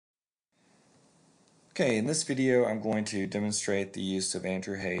Okay, in this video I'm going to demonstrate the use of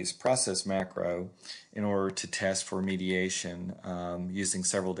Andrew Hayes' process macro in order to test for mediation using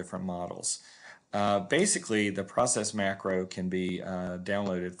several different models. Basically, the process macro can be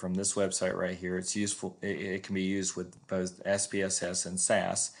downloaded from this website right here. It's useful. It can be used with both SPSS and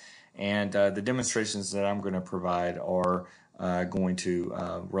SAS, and the demonstrations that I'm going to provide are going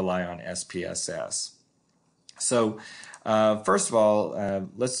to rely on SPSS. So first of all,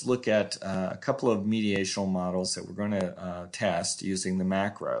 let's look at a couple of mediational models that we're going to test using the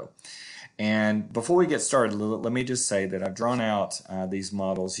macro. And before we get started, let me just say that I've drawn out these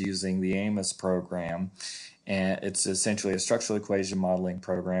models using the AMOS program. And it's essentially a structural equation modeling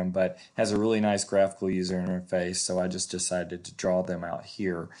program, but has a really nice graphical user interface, so I just decided to draw them out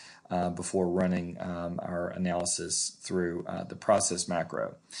here before running our analysis through the process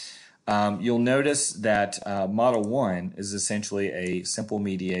macro. You'll notice that Model 1 is essentially a simple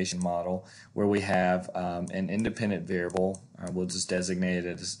mediation model where we have an independent variable, we'll just designate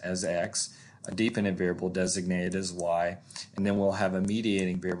it as X, a dependent variable designated as Y, and then we'll have a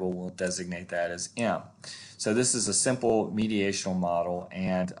mediating variable, we'll designate that as M. So this is a simple mediational model,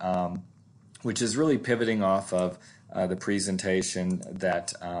 and which is really pivoting off of the presentation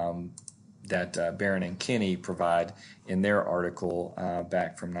that Barron and Kinney provide in their article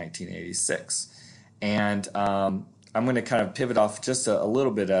back from 1986. And I'm going to kind of pivot off just a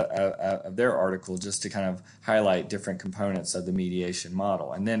little bit of their article just to kind of highlight different components of the mediation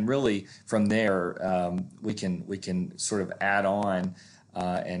model. And then really from there we can sort of add on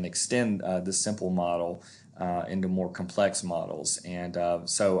and extend the simple model into more complex models. And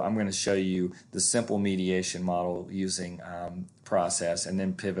so I'm going to show you the simple mediation model using process, and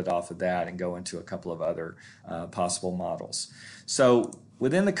then pivot off of that and go into a couple of other possible models. So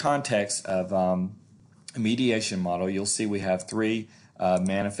within the context of a mediation model, you'll see we have three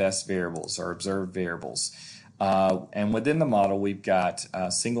manifest variables or observed variables. And within the model, we've got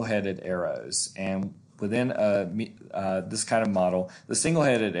single-headed arrows. And within this kind of model, the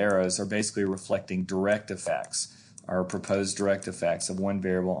single-headed arrows are basically reflecting direct effects, or proposed direct effects of one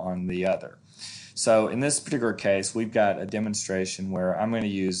variable on the other. So in this particular case, we've got a demonstration where I'm going to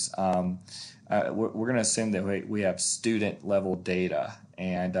use, we're going to assume that we have student level data,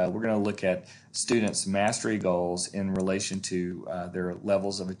 and we're going to look at students' mastery goals in relation to their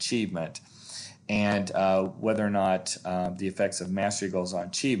levels of achievement, and whether or not the effects of mastery goals on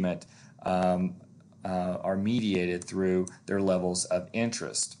achievement are mediated through their levels of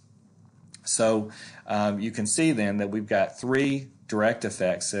interest. So you can see then that we've got three direct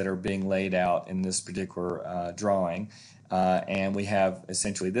effects that are being laid out in this particular drawing, and we have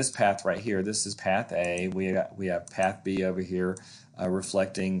essentially this path right here. This is path A. We have path B over here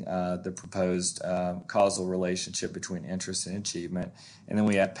reflecting the proposed causal relationship between interest and achievement, and then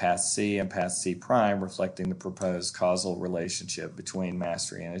we have path C and path C prime reflecting the proposed causal relationship between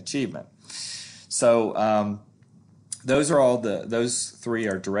mastery and achievement. So those three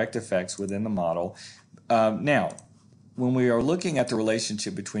are direct effects within the model. Now, when we are looking at the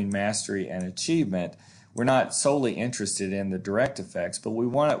relationship between mastery and achievement, we're not solely interested in the direct effects, but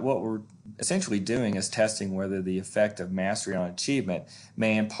what we're essentially doing is testing whether the effect of mastery on achievement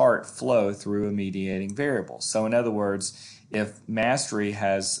may in part flow through a mediating variable. So in other words, if mastery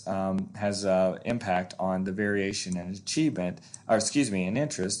has impact on the variation in achievement, or excuse me, in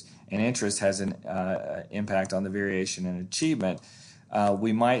interest, and interest has an impact on the variation in achievement,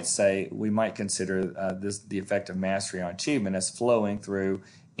 we might consider the effect of mastery on achievement as flowing through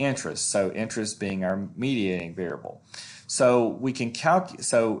interest. So interest being our mediating variable. So we can calculate.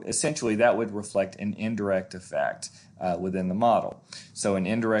 So essentially, that would reflect an indirect effect within the model. So an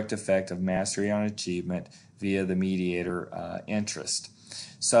indirect effect of mastery on achievement via the mediator interest.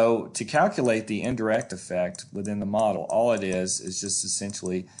 So to calculate the indirect effect within the model, all it is just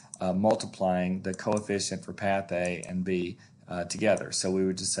essentially multiplying the coefficient for path A and B together. So we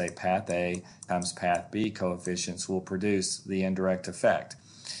would just say path A times path B coefficients will produce the indirect effect.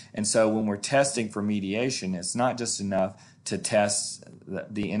 And so when we're testing for mediation, it's not just enough to test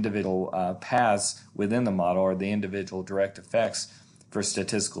the individual paths within the model or the individual direct effects for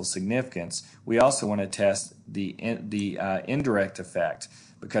statistical significance. We also want to test the indirect effect,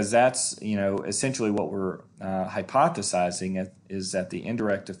 because that's essentially what we're hypothesizing is that the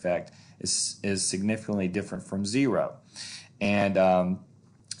indirect effect is significantly different from zero. And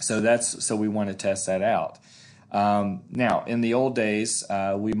so we want to test that out. Now, in the old days,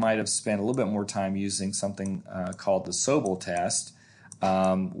 we might have spent a little bit more time using something called the Sobel test,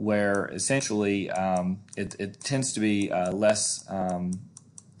 where essentially it tends to be less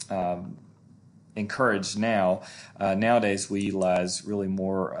encouraged now. Nowadays, we utilize really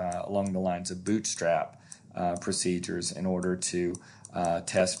more along the lines of bootstrap procedures in order to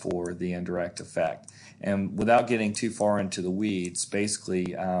test for the indirect effect. And without getting too far into the weeds,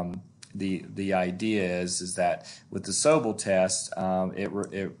 basically the idea is that with the Sobel test,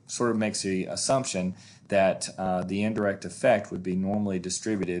 it sort of makes the assumption that the indirect effect would be normally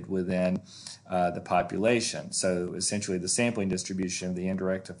distributed within the population. So essentially the sampling distribution of the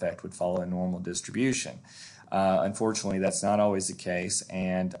indirect effect would follow a normal distribution. Unfortunately, that's not always the case,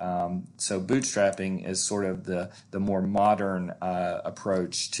 and so bootstrapping is sort of the more modern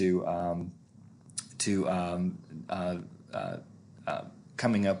approach to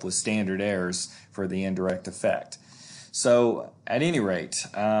coming up with standard errors for the indirect effect. So at any rate,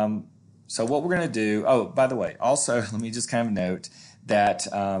 so what we're going to do, oh, by the way, also let me just kind of note that,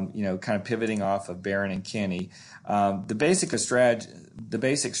 kind of pivoting off of Barron and Kinney, the basic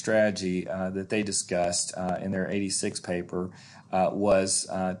strategy that they discussed in their 86 paper was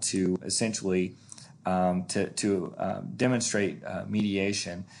to essentially demonstrate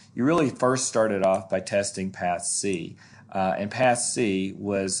mediation. You really first started off by testing path C, and path C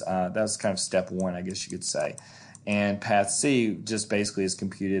was that was kind of step one, I guess you could say. And path C just basically is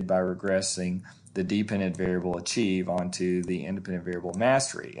computed by regressing the dependent variable achieve onto the independent variable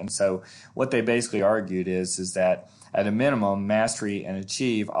mastery. And so what they basically argued is that at a minimum, mastery and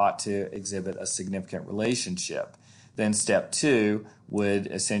achieve ought to exhibit a significant relationship. Then step two would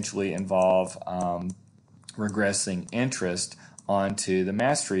essentially involve regressing interest onto the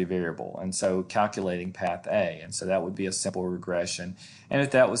mastery variable, and so calculating path A. And so that would be a simple regression. And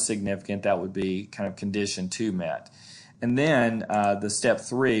if that was significant, that would be kind of condition 2 met. And then the step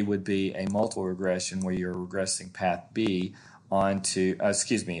 3 would be a multiple regression where you're regressing path B onto,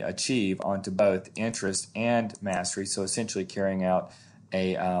 achieve onto both interest and mastery, so essentially carrying out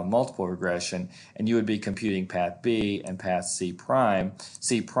a multiple regression, and you would be computing path B and path C prime.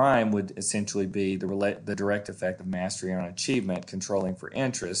 C prime would essentially be the direct effect of mastery on achievement controlling for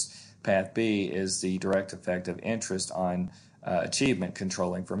interest. Path B is the direct effect of interest on achievement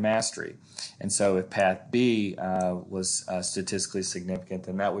controlling for mastery. And so if path B was statistically significant,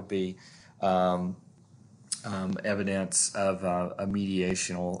 then that would be evidence of a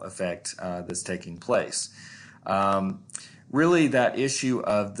mediational effect that's taking place. Really, that issue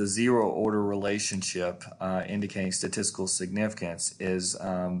of the zero-order relationship indicating statistical significance is,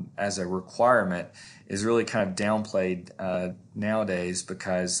 as a requirement, is really kind of downplayed nowadays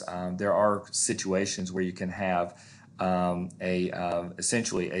because there are situations where you can have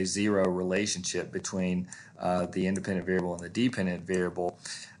essentially a zero relationship between the independent variable and the dependent variable,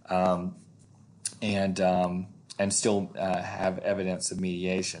 and still have evidence of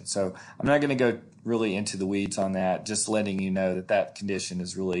mediation. So I'm not going to go really into the weeds on that, just letting you know that that condition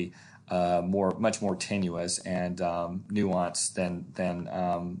is really much more tenuous and nuanced than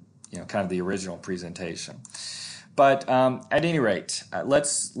kind of the original presentation. But at any rate,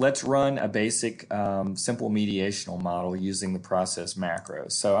 let's run a basic simple mediational model using the process macro.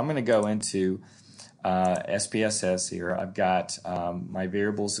 So I'm going to go into SPSS here. I've got my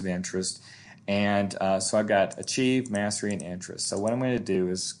variables of interest. And so I've got achieve, mastery, and interest. So what I'm going to do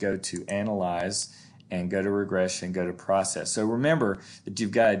is go to analyze and go to regression, go to process. So remember that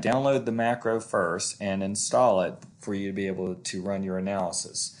you've got to download the macro first and install it for you to be able to run your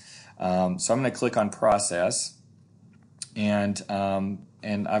analysis. So I'm going to click on process, and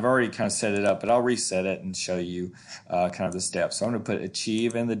I've already kind of set it up, but I'll reset it and show you kind of the steps. So I'm going to put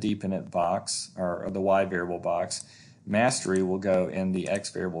achieve in the dependent box, or the Y variable box. Mastery will go in the X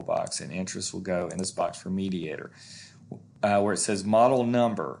variable box, and interest will go in this box for mediator. Where it says model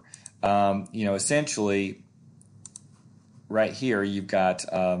number, essentially right here you've got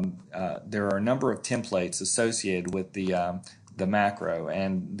there are a number of templates associated with the macro,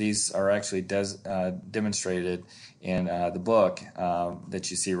 and these are actually demonstrated in the book that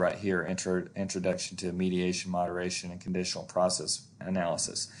you see right here, Introduction to Mediation, Moderation, and Conditional Process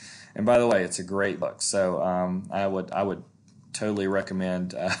Analysis. And by the way, it's a great book, so I would totally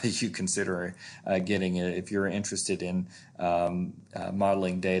recommend you consider getting it if you're interested in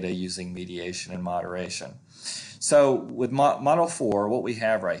modeling data using mediation and moderation. So with Model 4, what we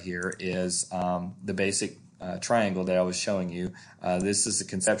have right here is the basic triangle that I was showing you. This is a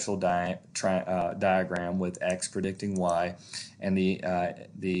conceptual diagram with X predicting Y, and the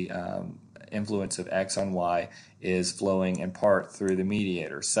influence of X on Y is flowing in part through the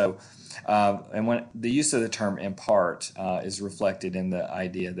mediator. So, and when the use of the term in part is reflected in the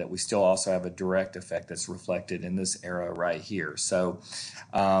idea that we still also have a direct effect that's reflected in this arrow right here. So,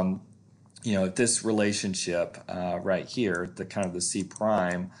 if this relationship right here, the kind of the C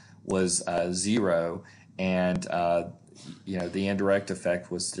prime was 0, and the indirect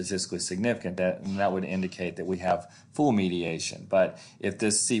effect was statistically significant, and that would indicate that we have full mediation. But if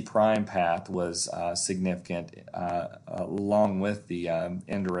this C prime path was significant along with the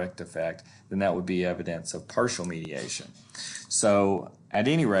indirect effect, then that would be evidence of partial mediation. So at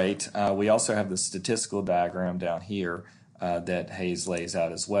any rate, we also have the statistical diagram down here that Hayes lays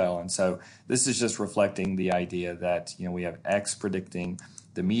out as well. And so this is just reflecting the idea that we have X predicting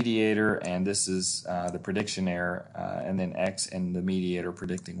the mediator, and this is the prediction error, and then X and the mediator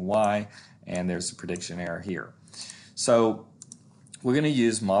predicting Y, and there's a prediction error here. So we're going to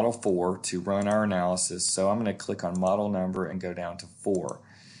use model 4 to run our analysis. So I'm going to click on model number and go down to 4.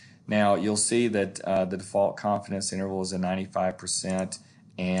 Now you'll see that the default confidence interval is a 95%,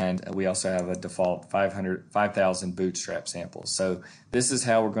 and we also have a default 5,000 bootstrap samples. So this is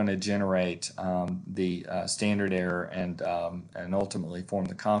how we're going to generate the standard error and ultimately form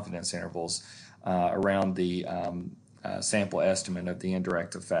the confidence intervals around the sample estimate of the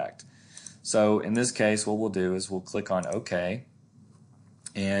indirect effect. So in this case, what we'll do is we'll click on OK,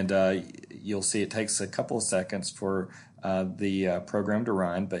 and you'll see it takes a couple of seconds for the program to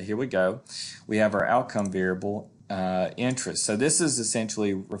run, but here we go. We have our outcome variable, interest. So this is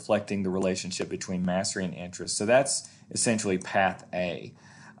essentially reflecting the relationship between mastery and interest. So that's essentially path A.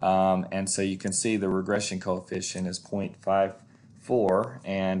 And so you can see the regression coefficient is 0.54,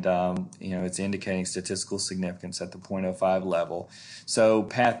 and it's indicating statistical significance at the 0.05 level. So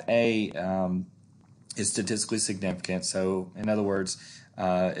path A is statistically significant. So in other words,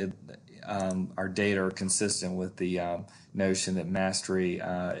 our data are consistent with the notion that mastery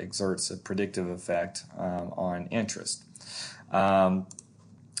exerts a predictive effect on interest.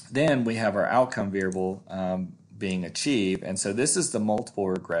 Then we have our outcome variable being achieved, and so this is the multiple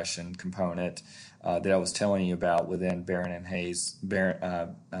regression component that I was telling you about within Barron and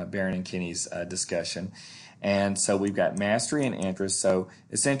Kinney's discussion. And so we've got mastery and interest. So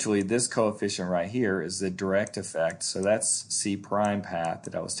essentially this coefficient right here is the direct effect. So that's C prime path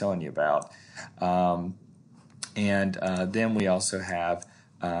that I was telling you about. Then we also have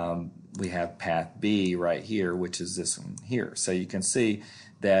path B right here, which is this one here. So you can see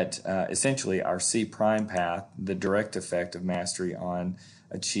that essentially our C prime path, the direct effect of mastery on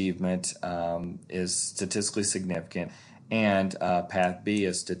achievement, is statistically significant, and path B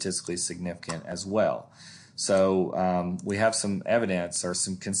is statistically significant as well. So we have some evidence or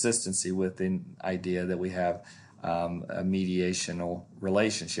some consistency with the idea that we have a mediational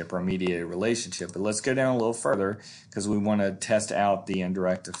relationship or a mediated relationship. But let's go down a little further because we want to test out the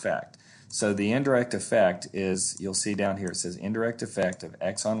indirect effect. So the indirect effect is, you'll see down here, it says indirect effect of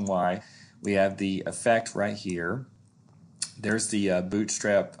X on Y. We have the effect right here. There's the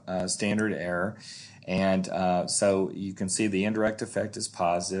bootstrap standard error. And so you can see the indirect effect is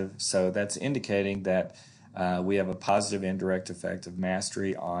positive. So that's indicating that we have a positive indirect effect of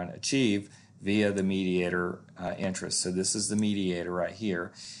mastery on achieve via the mediator interest. So this is the mediator right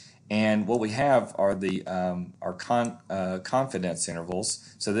here. And what we have are the confidence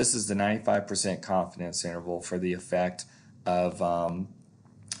intervals. So this is the 95% confidence interval for the effect of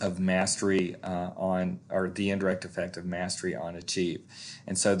mastery on, or the indirect effect of mastery on achieve.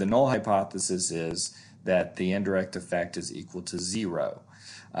 And so the null hypothesis is that the indirect effect is equal to 0.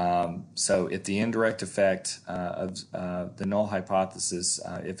 So if the indirect effect of the null hypothesis,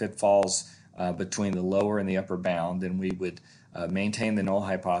 if it falls between the lower and the upper bound, then we would maintain the null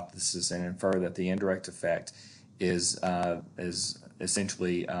hypothesis and infer that the indirect effect is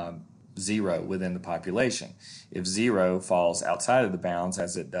essentially 0 within the population. If 0 falls outside of the bounds,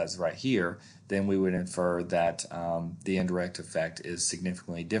 as it does right here, then we would infer that the indirect effect is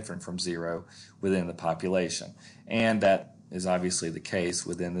significantly different from 0 within the population. And that is obviously the case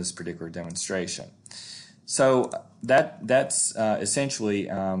within this particular demonstration. So that's essentially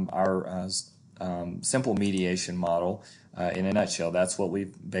our simple mediation model in a nutshell. That's what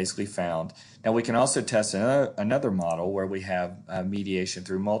we've basically found. Now we can also test another model where we have mediation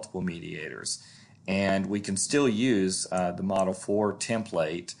through multiple mediators, and we can still use the model 4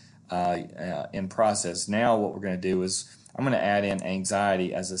 template in process. Now what we're going to do is I'm going to add in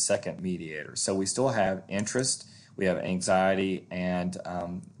anxiety as a second mediator. So we still have interest, we have anxiety, and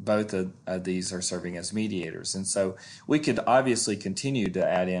both of these are serving as mediators. And so we could obviously continue to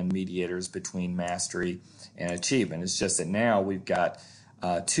add in mediators between mastery and achievement. It's just that now we've got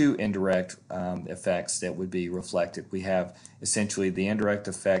two indirect effects that would be reflected. We have essentially the indirect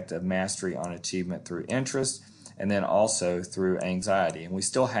effect of mastery on achievement through interest, and then also through anxiety. And we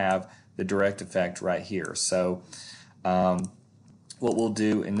still have the direct effect right here. So what we'll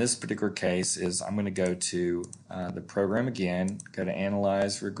do in this particular case is I'm going to go to the program again, go to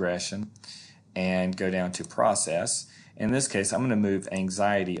Analyze Regression, and go down to Process. In this case, I'm going to move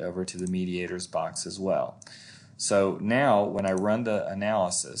anxiety over to the mediators box as well. So now when I run the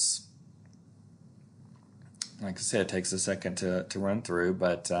analysis, like I said, it takes a second to run through,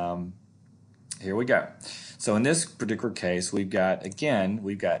 but here we go. So in this particular case, we've got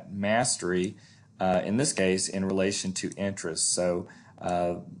mastery, in this case, in relation to interest. So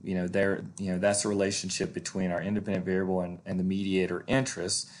that's a relationship between our independent variable and the mediator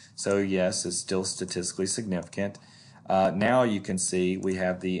interest. So yes, it's still statistically significant. Now you can see we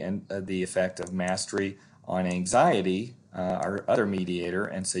have the effect of mastery on anxiety, our other mediator,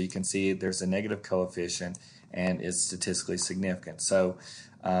 and so you can see there's a negative coefficient and it's statistically significant. So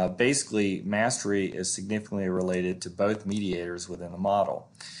basically, mastery is significantly related to both mediators within the model.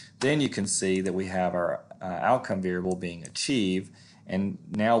 Then you can see that we have our outcome variable being achieve, and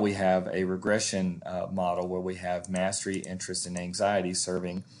now we have a regression model where we have mastery, interest, and anxiety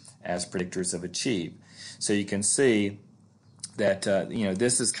serving as predictors of achieve. So you can see that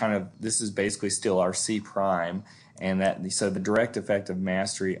this is basically still our C prime, and so the direct effect of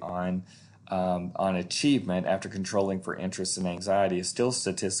mastery on achievement after controlling for interest and anxiety is still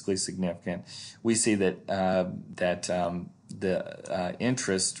statistically significant. We see that the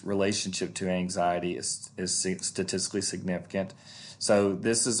interest relationship to anxiety is statistically significant. So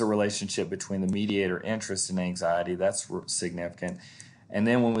this is a relationship between the mediator interest and anxiety. That's significant. And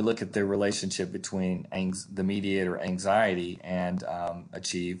then when we look at the relationship between the mediator anxiety and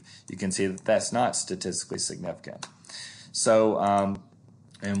achieve, you can see that that's not statistically significant. So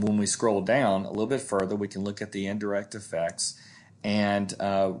and when we scroll down a little bit further, we can look at the indirect effects. And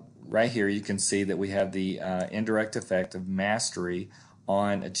right here you can see that we have the indirect effect of mastery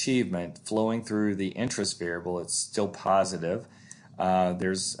on achievement flowing through the interest variable. It's still positive.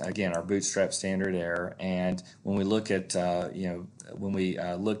 There's again our bootstrap standard error, and when we look at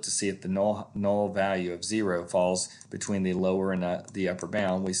look to see if the null value of 0 falls between the lower and the upper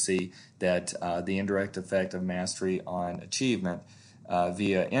bound, we see that the indirect effect of mastery on achievement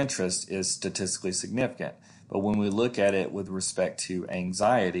via interest is statistically significant. But when we look at it with respect to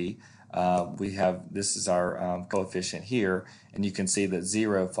anxiety, this is our coefficient here, and you can see that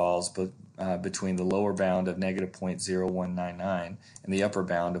 0 falls between the lower bound of negative 0.0199 and the upper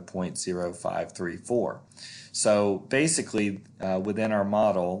bound of 0.0534. So basically, within our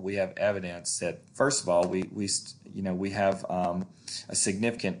model, we have evidence that first of all, we have a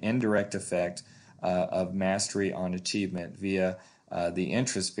significant indirect effect of mastery on achievement via the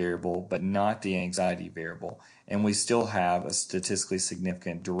interest variable, but not the anxiety variable, and we still have a statistically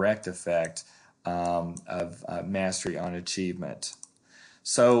significant direct effect of mastery on achievement.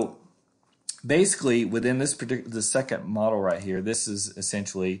 So basically, within the second model right here, this is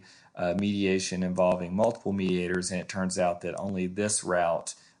essentially mediation involving multiple mediators, and it turns out that only this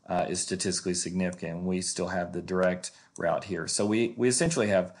route is statistically significant, and we still have the direct route here. So we essentially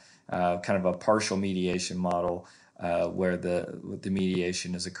have kind of a partial mediation model where the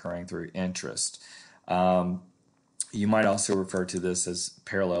mediation is occurring through interest. You might also refer to this as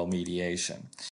parallel mediation.